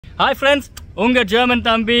Hi friends, unga German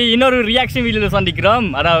Thambi இன்னொரு reaction வீடியோல சந்திக்கிறோம்.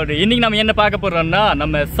 அதாவது இன்னைக்கு நாம என்ன பார்க்க போறோம்னா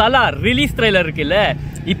நம்ம Salaar Release trailer இருக்குல்ல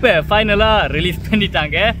இப்போ ஃபைனலா ரிலீஸ்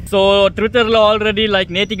பண்ணிட்டாங்க. சோ ட்விட்டர்ல ஆல்ரெடி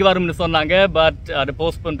நேத்திக்கு வரும்னு சொன்னாங்க, பட் அது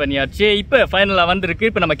போஸ்ட்போன் பண்ணியாச்சு. இப்போ ஃபைனலா வந்திருக்கு.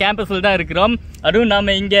 இப்போ நம்ம கேம்பஸ்ல தான் இருக்கிறோம். அதுவும்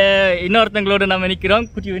நாம இங்க இன்னொருத்தங்களோட நாம நிக்கிறோம்.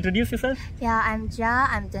 Could you introduce yourself? Yeah, I'm Ja.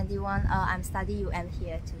 I'm 21. I'm studying UM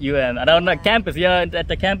here too. UM. அதாவது campus. Yeah, at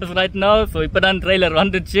the campus right now. So இப்போ தான் ட்ரைலர்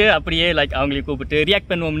வந்துச்சு. அப்படியே அவங்களை கூப்பிட்டு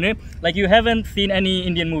ரியாக்ட் பண்ணுவோம்னு. You haven't seen any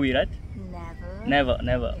Indian movie, right? Never.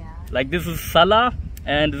 Yeah. This is Salaar.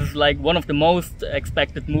 And this is one of the most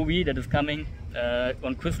expected movie that is coming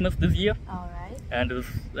on Christmas this year. Alright. And this,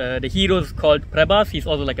 the hero is called Prabhas. He's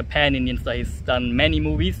also a pan-Indian star. He's done many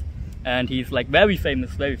movies. And he's very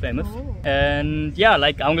famous. Oh. And yeah,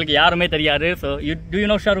 avungalukku yarume theriyadu. So do you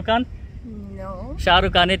know Shah Rukh Khan? No. Shah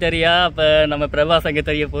Rukh Khan theriya. Appa nama Prabhas anga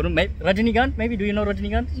theriya porum. Rajinikanth? Maybe do you know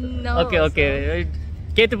Rajinikanth? No. Okay.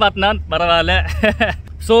 கேட்டு பார்த்தேன், பரவாயில்ல.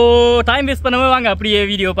 So time waste பண்ணாமல் வாங்க அப்படியே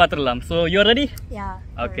video பார்த்துடலாம். So you ready?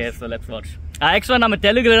 Okay, so let's watch. ஆக்சுவலாக நம்ம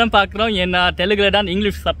தெலுங்குல தான் பார்க்குறோம். ஏன்னா தெலுங்குல தான்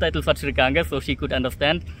இங்கிலீஷ் சப்டைட்டில்ஸ் வச்சிருக்காங்க. So she good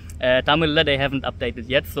understand. தமிழில் they haven't updated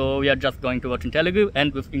yet. So we are just going to watch in Telugu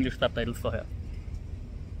and with English subtitles for her.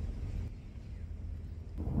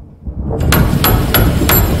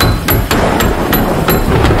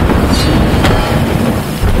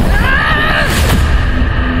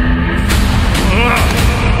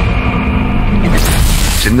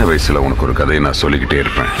 சின்ன வயசுல உனக்கு ஒரு கதையை நான் சொல்லிக்கிட்டே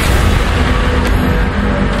இருப்பேன்.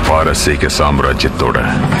 பாரசீக சாம்ராஜ்யத்தோட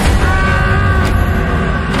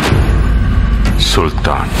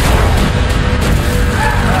சுல்தான்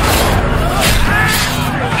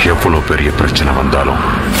எவ்வளவு பெரிய பிரச்சனை வந்தாலும்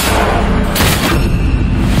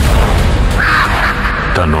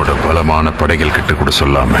தன்னோட பலமான படைகள் கிட்ட கூட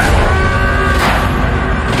சொல்லாம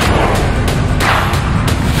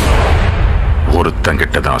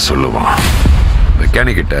ஒருத்தங்கிட்ட தான் சொல்லுவான்.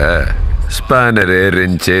 மெக்கானிக்கிட்ட ஸ்பேனரு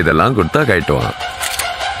ரெஞ்சு இதெல்லாம் கொடுத்தா கட்டுவான்.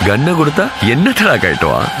 கன்னை கொடுத்தா என்னட்டா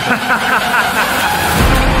கட்டுவான்.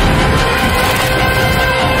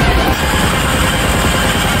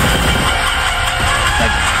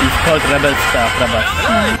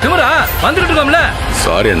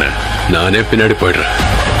 சாரி அண்ணா, நானே பின்னாடி போயிடுறேன்.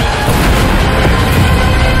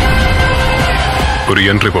 ஒரு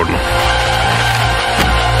என்ட்ரி போடணும்.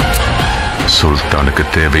 சுல்தானுக்கு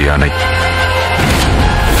தேவையான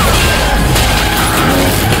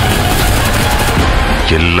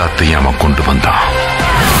எல்லாத்தையும் அவன் கொண்டு வந்தான்.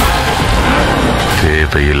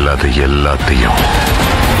 தேவையில்லாத எல்லாத்தையும்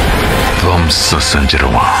துவம்சம்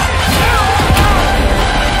செஞ்சிருவான்.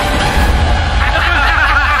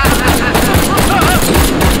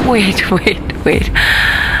 Wait.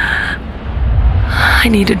 I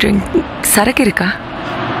need a drink. சரக்கு இருக்கா?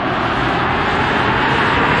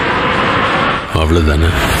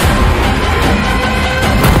 அவ்வளவுதானே?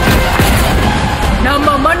 நம்ம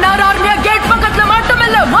மன்னார் ஆர்மியா கேட் பக்கத்துல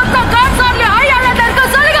மட்டுமில்ல, மொத்த கான்சார்ல ஐயால இருக்க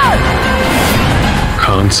சொல்லுங்க.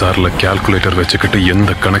 கான்சார்ல கால்குலேட்டர் வச்சுக்கிட்டு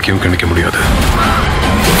எந்த கணக்கையும் கணிக்க முடியாது.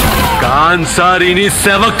 கான்சார் இனி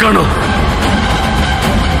செவக்கணும்.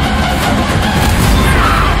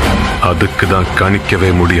 அதுக்கு தான்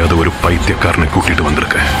கணிக்கவே முடியாத ஒரு பைத்தியக்காரனை கூட்டிட்டு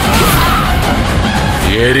வந்திருக்கேன்.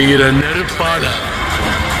 எரிகிற நெருப்பால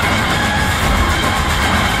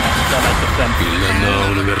இல்லைன்னா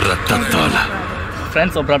அவனுக்கு ரத்தத்தால.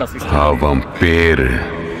 அவன் பேரு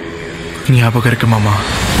ஞாபகம் இருக்கு மாமா.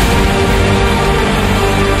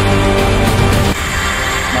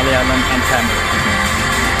 Malayalam and Tamil.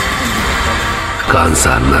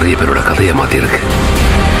 கான்சார் நிறைய பேரோட கதையை மாத்திருக்கு.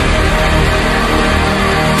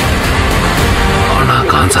 ஆனா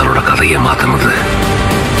கான்சாரோட கதையை மாத்தினது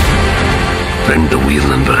ரெண்டு உயிர்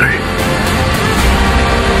நண்பர்கள்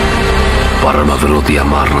பரம விரோதியா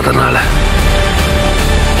மாறினதுனால.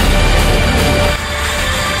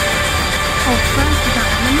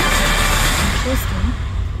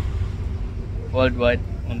 Worldwide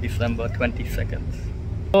on December 22nd.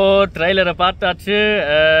 So ட்ரைலரை பார்த்தாச்சு.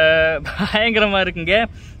 பயங்கரமா இருக்குங்க.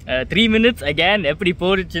 3 minutes again. எப்படி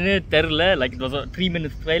போடுச்சுன்னு தெரில. It was a 3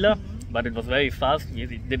 minutes trailer, but it was very fast. We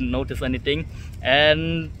didn't notice anything.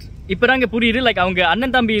 And இப்போ தாங்க புரியுது அவங்க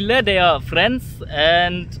அண்ணன் தம்பி இல்லை, they are friends.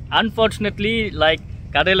 And unfortunately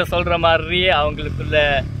கதையில் சொல்கிற மாதிரி அவங்களுக்குள்ள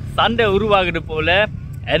சண்டை உருவாகுது போல,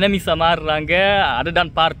 எனிமீஸாக மாறுறாங்க.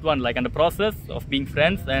 அதுதான் பார்ட் 1, அந்த process of being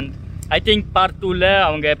friends. And I think part 2ல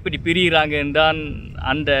அவங்க எப்படி பிரிகிறாங்கன்னு தான்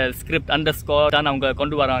அந்த ஸ்கிரிப்ட், அந்த ஸ்கோர் தான் அவங்க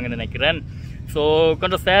கொண்டு வராங்கன்னு நினைக்கிறேன். ஸோ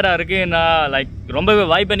கொஞ்சம் சேடாக இருக்குது. நான் ரொம்பவே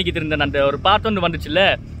வைப் பண்ணிக்கிட்டு இருந்தேன். அந்த ஒரு பார்ட் ஒன்று வந்துச்சுல்ல,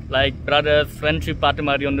 பிரதர்ஸ் ஃப்ரெண்ட்ஷிப் பார்ட்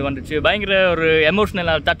மாதிரி ஒன்று வந்துச்சு. பயங்கர ஒரு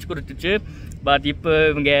எமோஷ்னலாக டச் கொடுத்துச்சு. பட் இப்போ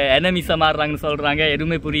இவங்க எனிமீஸாக மாறுறாங்கன்னு சொல்கிறாங்க,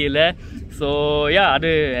 எதுவுமே புரியல. ஸோ யா, அது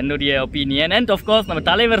என்னுடைய ஒப்பீனியன். அண்ட் ஆஃப்கோர்ஸ் நம்ம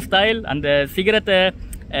தலைவர் ஸ்டைல், அந்த சிகரெட்டை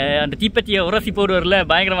அந்த தீப்பெட்டியை உரசி போடுவரில்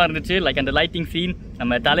பயங்கரமாக இருந்துச்சு. லைக் அந்த லைட்டிங் சீன்,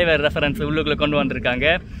 நம்ம தலைவர் ரெஃபரன்ஸ் உள்ளுக்குள்ளே கொண்டு வந்திருக்காங்க.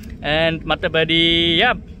 அண்ட் மற்றபடி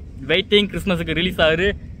யா, வெயிட்டிங் கிறிஸ்மஸுக்கு ரிலீஸ் ஆகுது.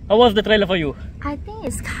 How was the trailer for you? I think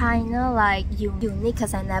it's kind of like unique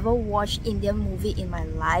because I never watched Indian movie in my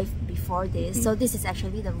life before this. So this is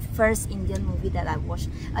actually the first Indian movie that I watched.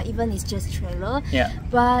 Even it's just trailer. Yeah.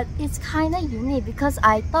 But it's kind of unique because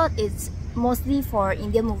I thought it's mostly for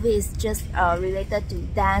Indian movie is just related to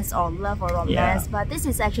dance or love or romance. But this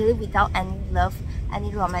is actually without any love,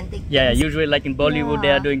 any romantic. Yeah, usually like in Bollywood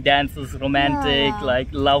they are doing dances, romantic, like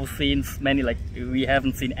love scenes. Many like we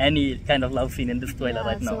haven't seen any kind of love scene in this trailer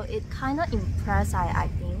right now. So it kind of impressed, I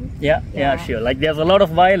think. Yeah, sure. Like there's a lot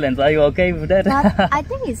of violence. Are you okay with that? But I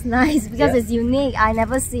think it's nice because it's unique. I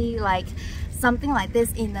never see like something like this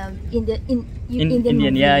in Indian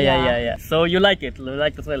movie. Yeah. So you like it? You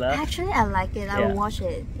like the trailer? Actually, I like it. I will watch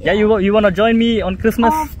it. Yeah, you want to join me on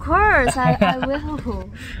Christmas? Of course, I will.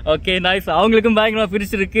 Okay, nice. அவங்களுக்கும் பயங்கரமா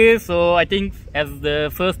பிடிச்சிருக்கு. So I think as the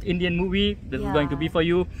first Indian movie, this is going to be for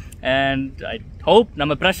you. And I hope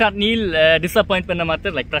நம்ம Prashanth Neel disappoint பண்ண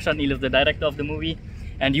மாட்டார். Like Prashanth Neel is the director of the movie,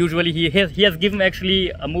 and usually he has given actually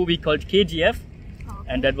a movie called KGF,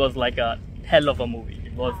 and that was like a hell of a movie.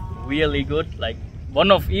 It was really good. Like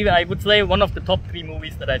I would say one of the top 3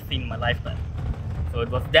 movies that I've seen in my lifetime. So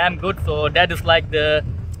it was damn good. So that is like the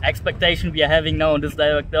expectation we are having now on this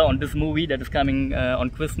director, on this movie that is coming on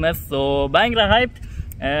Christmas. So bangla hyped.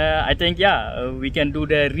 I think we can do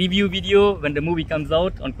the review video when the movie comes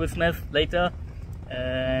out on Christmas later.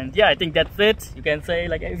 And I think that's it. You can say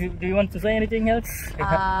like, do you want to say anything else?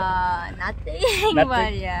 Nothing. Nothing.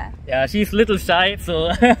 But Yeah, she's little shy. So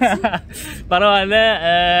பரவாயில்ல.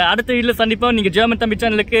 அடுத்த வீடியோல சந்திப்போம். நீங்க German தம்பி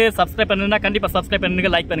சேனலுக்கு subscribe பண்ணனும்னா கண்டிப்பா subscribe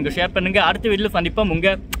பண்ணுங்க, லைக் பண்ணுங்க, ஷேர் பண்ணுங்க. அடுத்த வீடியோல சந்திப்போம்.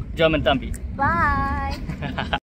 உங்க ஜெர்மன் தம்பி. bye.